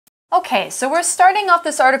Okay, so we're starting off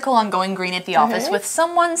this article on going green at the office with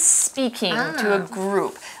someone speaking to a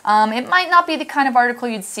group. It might not be the kind of article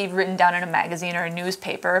you'd see written down in a magazine or a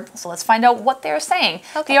newspaper, so let's find out what they're saying.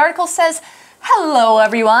 Okay. The article says, "Hello,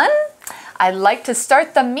 everyone. I'd like to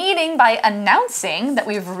start the meeting by announcing that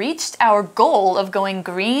we've reached our goal of going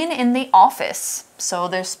green in the office." So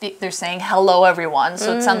they're saying, "Hello, everyone."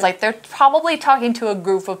 So it sounds like they're probably talking to a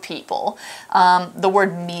group of people. The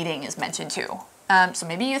word meeting is mentioned too. So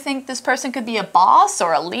maybe you think this person could be a boss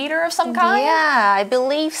or a leader of some kind? Yeah, I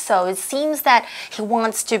believe so. It seems that he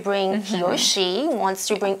wants to bring, he or she wants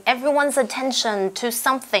to bring everyone's attention to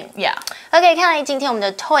something. Yeah. OK, 看来今天我们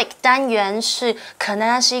的 TOEIC 单元是可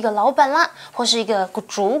能是一个老板啦，或是一个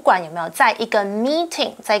主管，有没有在一个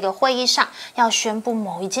meeting， 在一个会议上要宣布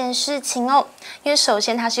某一件事情哦？因为首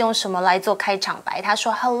先他是用什么来做开场白？他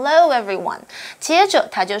说 Hello everyone， 接着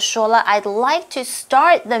他就说了 I'd like to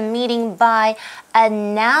start the meeting by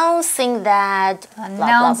announcing that blah,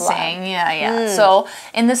 blah, blah. Yeah. So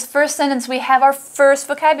in this first sentence, we have our first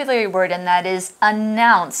vocabulary word, and that is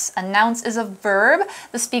announce. Announce is a verb.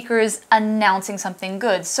 The speaker is announcing something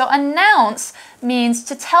good. So announce means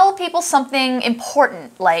to tell people something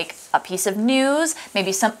important, like a piece of news,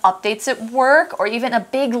 maybe some updates at work, or even a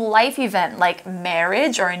big life event like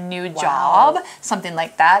marriage or a new job, something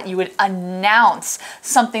like that. You would announce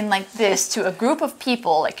something like this to a group of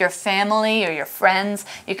people, like your family or your friends.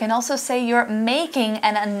 You can also say you're making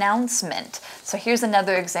an announcement. So here's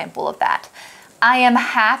another example of that. I am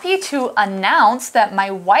happy to announce that my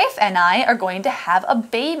wife and I are going to have a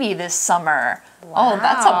baby this summer. Wow. Oh,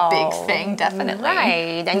 that's a big thing, definitely.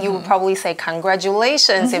 Right, and you would probably say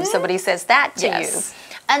congratulations if somebody says that to you.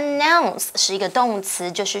 Announce 是一个动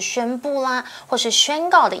词，就是宣布啦，或是宣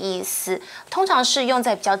告的意思，通常是用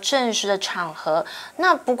在比较正式的场合。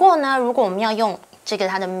那不过呢，如果我们要用这个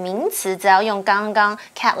它的名词，则要用刚刚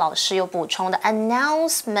Kat 老师有补充的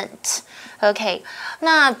announcement。OK，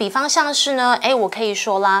 那比方像是呢，我可以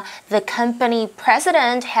说啦 ，The company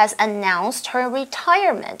president has announced her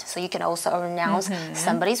retirement. So you can also announce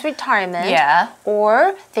somebody's retirement. Yeah.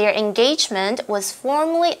 Or their engagement was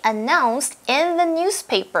formally announced in the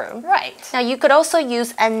newspaper. Right. Now you could also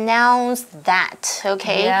use announce that.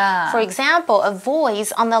 Okay. Yeah. For example, a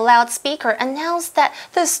voice on the loudspeaker announced that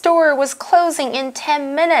the store was closing in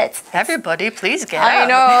 10 minutes. Everybody, please get I up.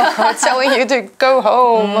 know, I'm telling you to go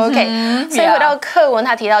home. OK， 所以回到课文，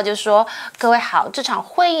他提到就是说，各位好，这场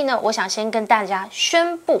会议呢，我想先跟大家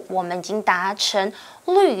宣布，我们已经达成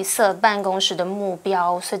绿色办公室的目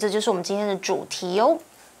标，所以这就是我们今天的主题哦。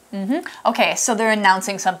Okay, so they're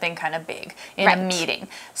announcing something kind of big in a meeting.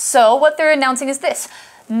 So what they're announcing is this.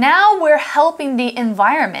 Now we're helping the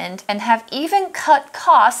environment and have even cut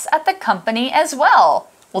costs at the company as well.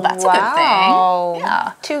 Well, that's a good thing.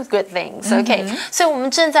 Yeah. Two good things. OK， 所以我们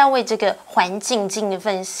正在为这个环境尽一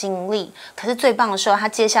份心力。可是最棒的时候，他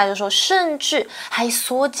接下来就说，甚至还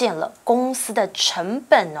缩减了公司的成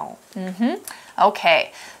本哦。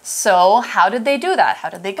Okay, so how did they do that? How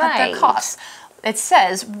did they cut their costs? It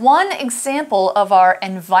says, one example of our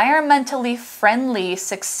environmentally friendly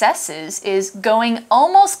successes is going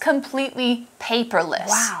almost completely paperless.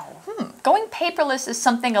 Wow. Going paperless is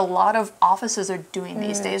something a lot of offices are doing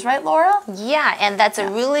these days, right, Laura? Yeah, and that's a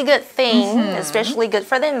really good thing, especially good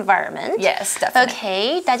for the environment. Yes, definitely.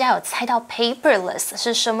 OK， 大家有猜到 paperless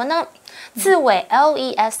是什么呢？字尾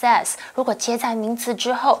less， 如果接在名词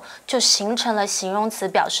之后，就形成了形容词，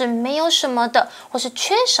表示没有什么的，或是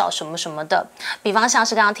缺少什么什么的。比方像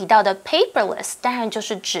是刚刚提到的 paperless， 当然就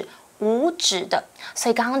是指无纸的，所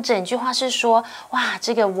以刚刚整句话是说，哇，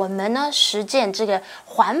这个我们呢实践这个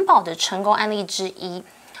环保的成功案例之一，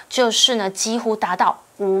就是呢几乎达到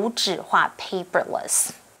无纸化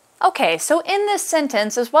paperless。Okay, so in this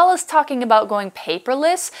sentence, as well as talking about going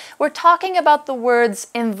paperless, we're talking about the words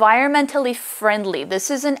environmentally friendly.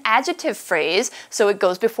 This is an adjective phrase, so it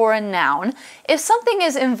goes before a noun. If something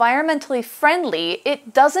is environmentally friendly,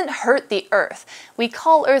 it doesn't hurt the earth. We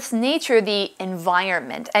call Earth's nature the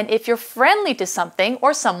environment, and if you're friendly to something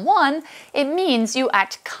or someone, it means you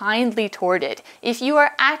act kindly toward it. If you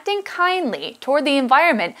are acting kindly toward the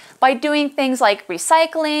environment by doing things like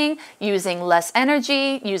recycling, using less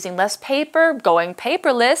energy, using less paper, going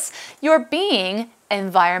paperless, you're being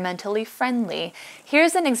environmentally friendly.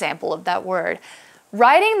 Here's an example of that word.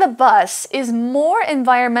 Riding the bus is more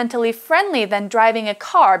environmentally friendly than driving a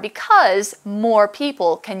car because more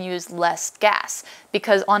people can use less gas.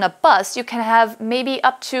 Because on a bus, you can have maybe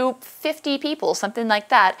up to 50 people, something like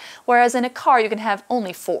that, whereas in a car, you can have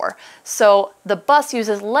only 4. So the bus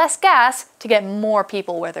uses less gas to get more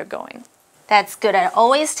people where they're going. that's good at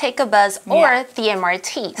always take a bus or the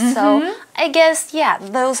MRT. So I guess, yeah,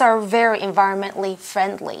 those are very environmentally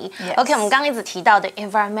friendly. Yes. OK, 我们刚刚一直提到的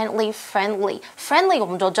environmentally friendly 我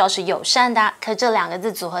们都知道是友善的，可这两个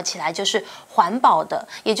字组合起来就是环保的，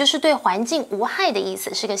也就是对环境无害的意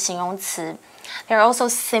思，是个形容词。There are also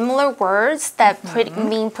similar words that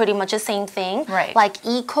mean pretty much the same thing, right. like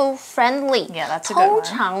eco-friendly. Yeah, that's a good one. 通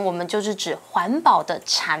常我们就是指环保的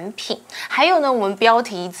产品。还有呢，我们标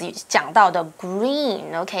题一直讲到的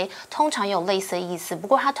green，OK， 通常有类似的意思，不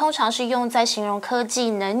过它通常是用在形容科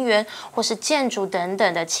技、能源或是建筑等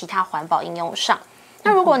等的其他环保应用上。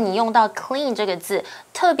那如果你用到 clean 这个字，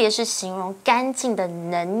特别是形容干净的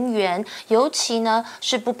能源，尤其呢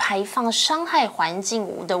是不排放伤害环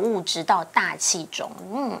境的物质到大气中。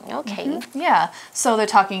OK. Yeah, so they're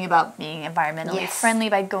talking about being environmentally Yes. friendly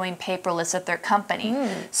by going paperless at their company.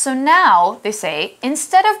 So now they say,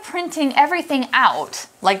 instead of printing everything out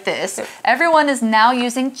like this, everyone is now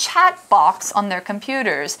using chat box on their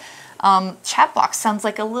computers. Chat box sounds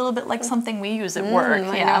like a little bit like something we use at work.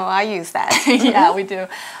 I know, I use that. Yeah, we do.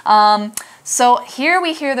 So here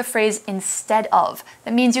we hear the phrase instead of.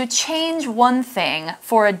 That means you change one thing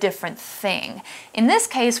for a different thing. In this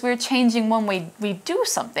case, we're changing one way we do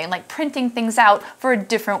something, like printing things out for a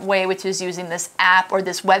different way, which is using this app or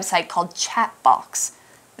this website called Chatbox.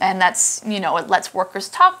 And that's, you know, it lets workers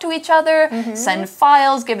talk to each other, send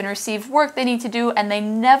files, give and receive work they need to do, and they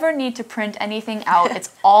never need to print anything out. It's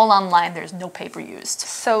all online. There's no paper used.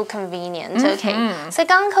 So convenient. OK. 所以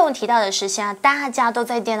刚刚课文提到的是，现在大家都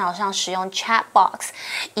在电脑上使用 Chatbox，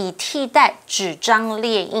 以替代纸张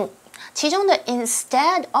列印。其中的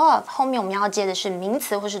instead of 后面我们要接的是名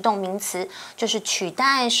词或是动名词，就是取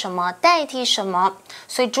代什么，代替什么。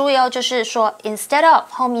所以注意哦，就是说 instead of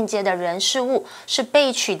后面接的人事物是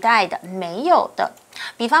被取代的，没有的。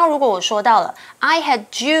比方如果我说到了 I had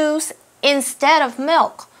juice instead of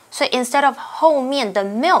milk， 所以 instead of 后面的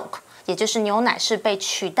milk 也就是牛奶是被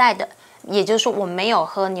取代的，也就是说我没有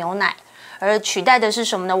喝牛奶，而取代的是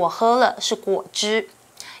什么呢？我喝了是果汁。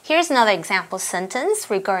Here's another example sentence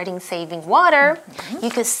regarding saving water. You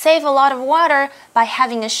could save a lot of water by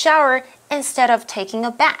having a shower instead of taking a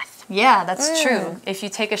bath. Yeah, that's true. If you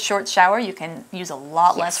take a short shower, you can use a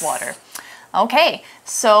lot less water. Okay,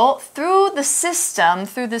 so through the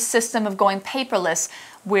system of going paperless,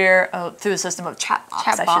 we're through the system of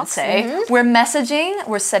chatbox, I should say, we're messaging,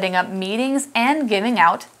 we're setting up meetings, and giving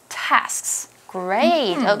out tasks.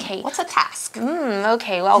 Great. Okay. What's a task?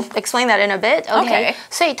 Okay. Well, I'll explain that in a bit. Okay.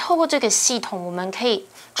 所以透过这个系统，我们可以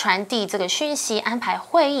传递这个讯息、安排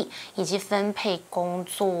会议以及分配工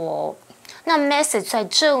作哦。那 message 在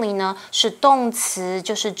这里呢是动词，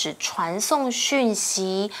就是指传送讯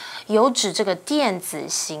息，有指这个电子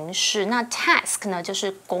形式。那 task 呢就是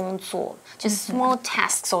工作，就是 small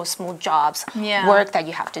tasks or small jobs, work that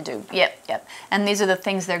you have to do. Yep. And these are the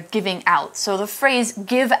things they're giving out. So the phrase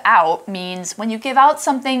give out means when you give out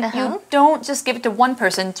something, you don't just give it to one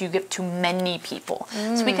person, you give it to many people.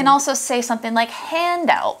 So we can also say something like hand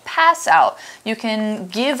out, pass out. You can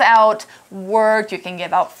give out work, you can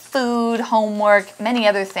give out food, homework, many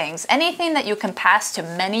other things. Anything that you can pass to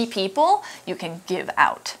many people, you can give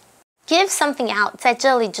out. Give something out 在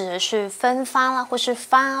这里指的是分发啦，或是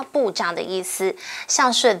发布这样的意思，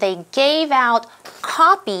像是 they gave out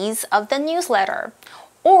copies of the newsletter,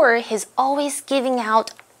 or he's always giving out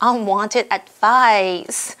unwanted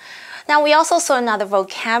advice. Now we also saw another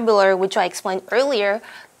vocabulary which I explained earlier,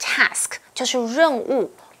 task 就是任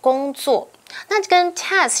务、工作。那跟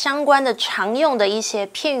task 相关的常用的一些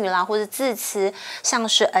片语啦，或者字词，像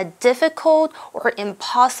是 a difficult or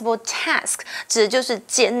impossible task， 指的就是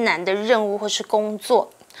艰难的任务或是工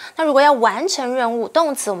作。那如果要完成任务，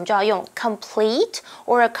动词我们就要用 complete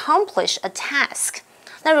or accomplish a task。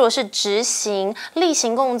那如果是执行、例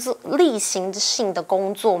行性的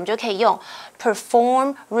工作，我们就可以用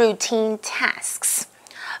perform routine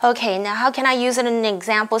tasks。Okay, now how can I use it in an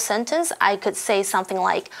example sentence? I could say something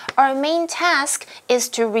like, our main task is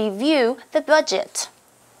to review the budget.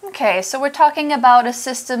 Okay, so we're talking about a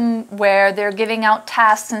system where they're giving out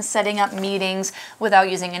tasks and setting up meetings without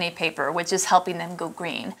using any paper, which is helping them go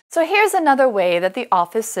green. So here's another way that the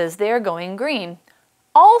office says they are going green.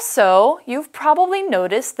 Also, you've probably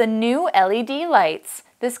noticed the new LED lights.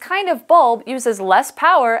 This kind of bulb uses less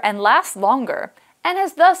power and lasts longer, and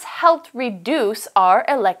has thus helped reduce our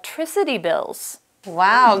electricity bills.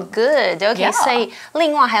 Wow, good. OK, Yeah. 所以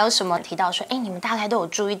另外还有什么提到说，你们大概都有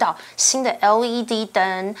注意到新的 LED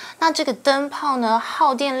灯，那这个灯泡呢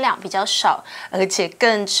耗电量比较少，而且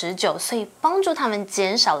更持久，所以帮助他们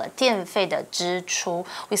减少了电费的支出。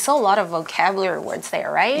We saw a lot of vocabulary words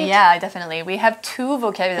there, right? Yeah, definitely. We have two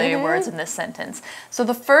vocabulary words in this sentence. So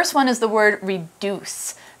the first one is the word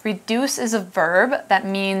reduce. Reduce is a verb that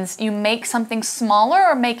means you make something smaller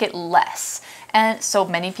or make it less. And so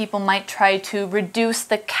many people might try to reduce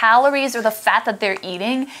the calories or the fat that they're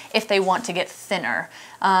eating if they want to get thinner.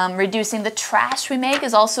 Reducing the trash we make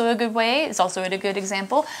is also a good way, is also a good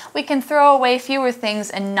example. We can throw away fewer things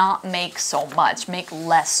and not make so much, make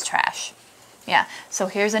less trash. Yeah, so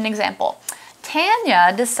here's an example.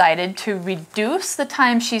 Tanya decided to reduce the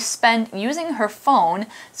time she spent using her phone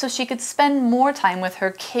so she could spend more time with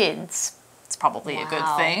her kids. It's probably a good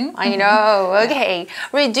thing. I know. Okay.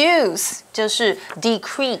 Reduce 就是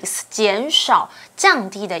decrease 减少降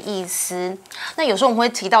低的意思。那有时候我们会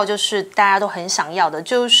提到，就是大家都很想要的，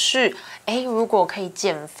就是如果可以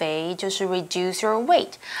减肥，就是 reduce your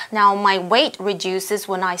weight. Now my weight reduces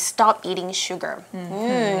when I stop eating sugar.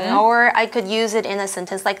 Or I could use it in a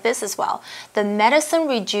sentence like this as well. The medicine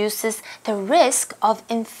reduces the risk of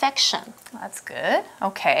infection. That's good.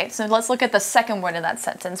 Okay, so let's look at the second word in that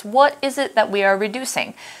sentence. What is it that we are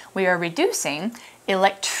reducing? We are reducing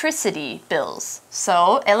electricity bills.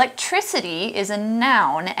 So electricity is a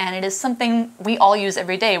noun and it is something we all use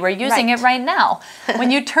every day. We're using it right now.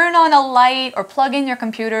 When you turn on a light or plug in your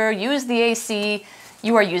computer, use the AC,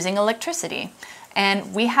 you are using electricity.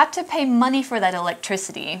 And we have to pay money for that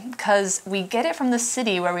electricity because we get it from the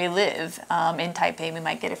city where we live. In Taipei, we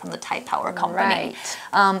might get it from the Taipe Power Company.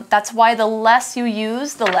 That's why the less you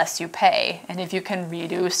use, the less you pay. And if you can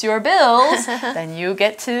reduce your bills, then you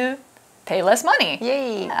get to pay less money.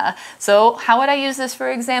 Yay. So how would I use this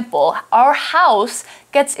for example? Our house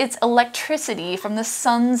gets its electricity from the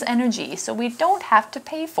sun's energy, so we don't have to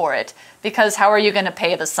pay for it because how are you going to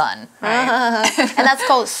pay the sun, right? And that's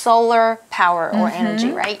called solar power or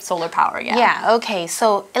energy, right? Solar power, yeah. Yeah, okay.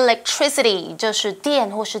 So electricity 就是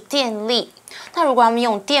电或是电力。那如果我们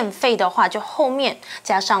用电费的话，就后面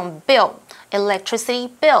加上 bill。Electricity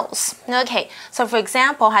bills. Okay, so for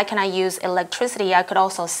example, how can I use electricity? I could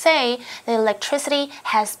also say the electricity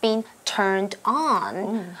has been turned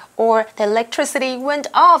on, or the electricity went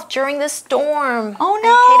off during the storm. Oh no,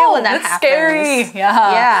 I hate it when that that's happens. scary.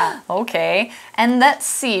 Yeah. Okay, and let's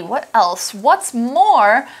see, what else? What's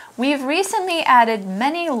more, we've recently added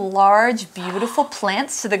many large, beautiful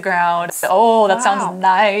plants to the ground. Oh, that sounds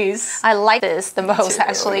nice. I like this the most,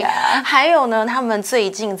 actually. Yeah. 还有呢，他们最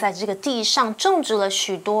近在这个地上种植了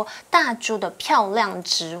许多大株的漂亮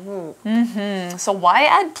植物。So why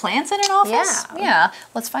add plants in an office? Yeah.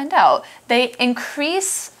 Let's find out. They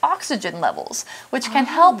increase oxygen levels, which can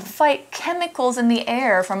help fight chemicals in the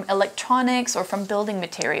air from electronics or from building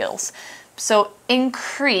materials. So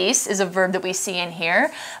increase is a verb that we see in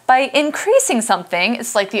here. By increasing something,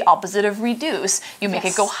 it's like the opposite of reduce. You make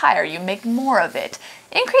it go higher, you make more of it.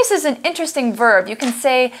 Increase is an interesting verb. You can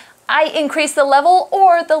say, I increased the level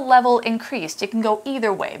or the level increased. You can go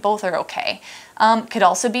either way. Both are okay. Could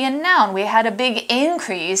also be a noun. We had a big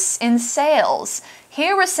increase in sales.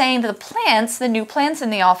 Here we're saying that the plants, the new plants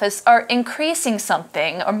in the office, are increasing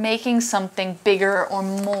something or making something bigger or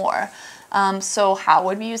more. So how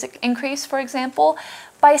would we use increase, for example?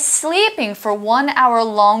 By sleeping for 1 hour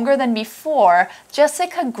longer than before,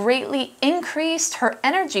 Jessica greatly increased her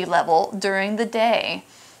energy level during the day.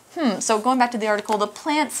 So going back to the article, the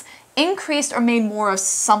plants increased or made more of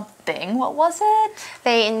something. What was it?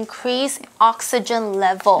 They increase oxygen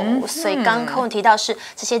level. 所以刚刚课文提到是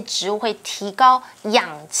这些植物会提高氧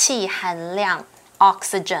气含量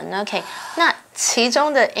oxygen. OK， 那其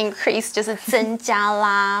中的 increase 就是增加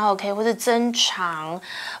啦 ，OK， 或是增长。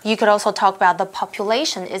You could also talk about the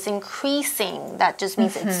population is increasing. That just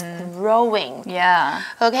means it's growing. Yeah.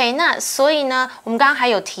 OK， 那所以呢，我们刚刚还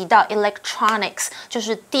有提到 electronics， 就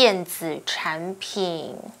是电子产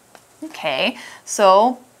品。Okay,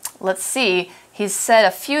 so let's see. He's said a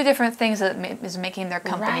few different things that is making their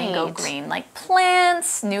company go green, like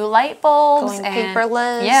plants, new light bulbs, going and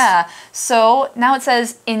paperless. Yeah. So now it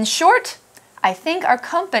says, in short, I think our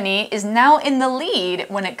company is now in the lead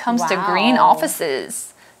when it comes to green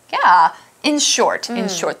offices. Yeah. In short,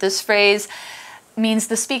 this phrase means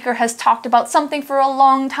the speaker has talked about something for a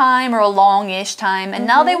long time or a long-ish time, and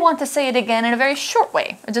now they want to say it again in a very short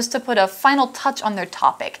way, just to put a final touch on their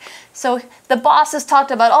topic. So the boss has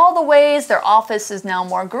talked about all the ways their office is now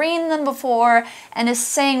more green than before and is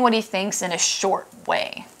saying what he thinks in a short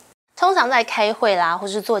way. 通常在开会啦，或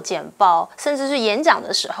是做简报，甚至是演讲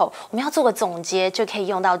的时候，我们要做个总结，就可以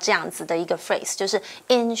用到这样子的一个 phrase， 就是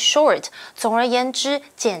in short。总而言之，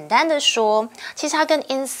简单的说，其实它跟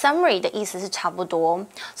in summary 的意思是差不多。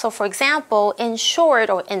So for example, in short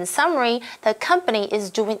or in summary, the company is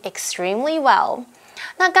doing extremely well.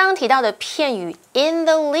 那刚刚提到的片语 in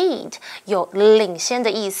the lead 有领先的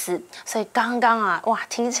意思，所以刚刚哇，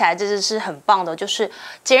听起来这就是很棒的，就是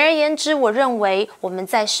简而言之，我认为我们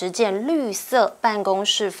在实践绿色办公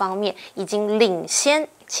室方面已经领先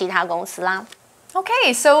其他公司啦。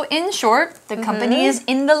Okay, so in short, the company is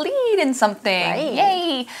in the lead in something. Right.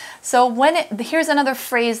 Yay! So here's another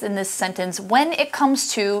phrase in this sentence, when it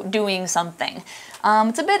comes to doing something.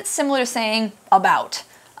 It's a bit similar to saying about.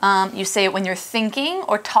 You say it when you're thinking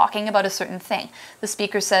or talking about a certain thing. The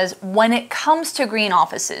speaker says, when it comes to green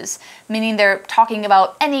offices, meaning they're talking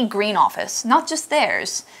about any green office, not just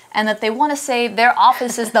theirs, and that they want to say their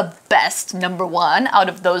office is the best #1 out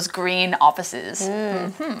of those green offices.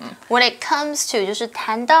 When it comes to 就是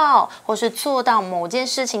谈到或是做到某件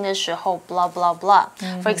事情的时候 blah blah blah.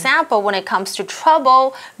 For example, when it comes to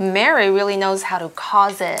trouble, Mary really knows how to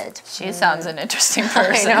cause it. She sounds an interesting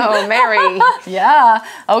person. I know, Mary. Yeah.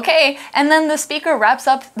 Okay. And then the speaker wraps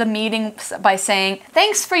up the meeting by saying,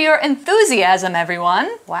 "Thanks for your enthusiasm, everyone."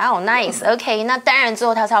 Wow, nice. OK, 那当然最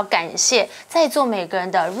后他是要感谢在座每个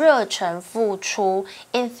人的热忱付出。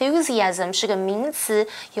Enthusiasm 是个名词，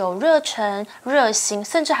有热忱、热心，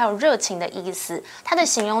甚至还有热情的意思。它的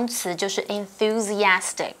形容词就是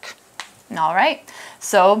enthusiastic。All right.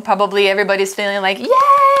 So probably everybody's feeling like,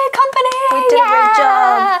 yay, company! We did a great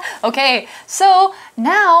job. Okay, so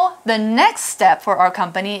now the next step for our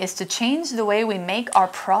company is to change the way we make our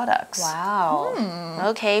products. Wow.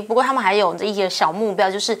 OK， 不过他们还有一个小目标，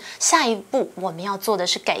就是下一步我们要做的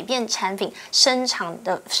是改变产品生产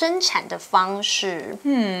的方式。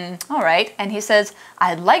All right. And he says,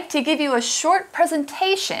 I'd like to give you a short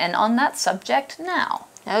presentation on that subject now.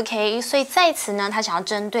 OK， 所以在此呢，他想要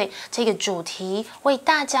针对这个主题，为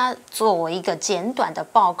大家做一个简短的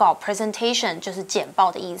报告 ，presentation 就是简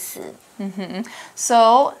报的意思。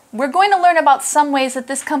So we're going to learn about some ways that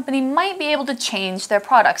this company might be able to change their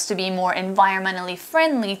products to be more environmentally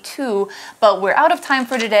friendly too, but we're out of time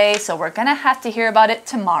for today, so we're going to have to hear about it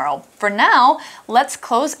tomorrow. For now, let's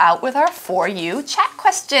close out with our For You chat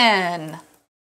question.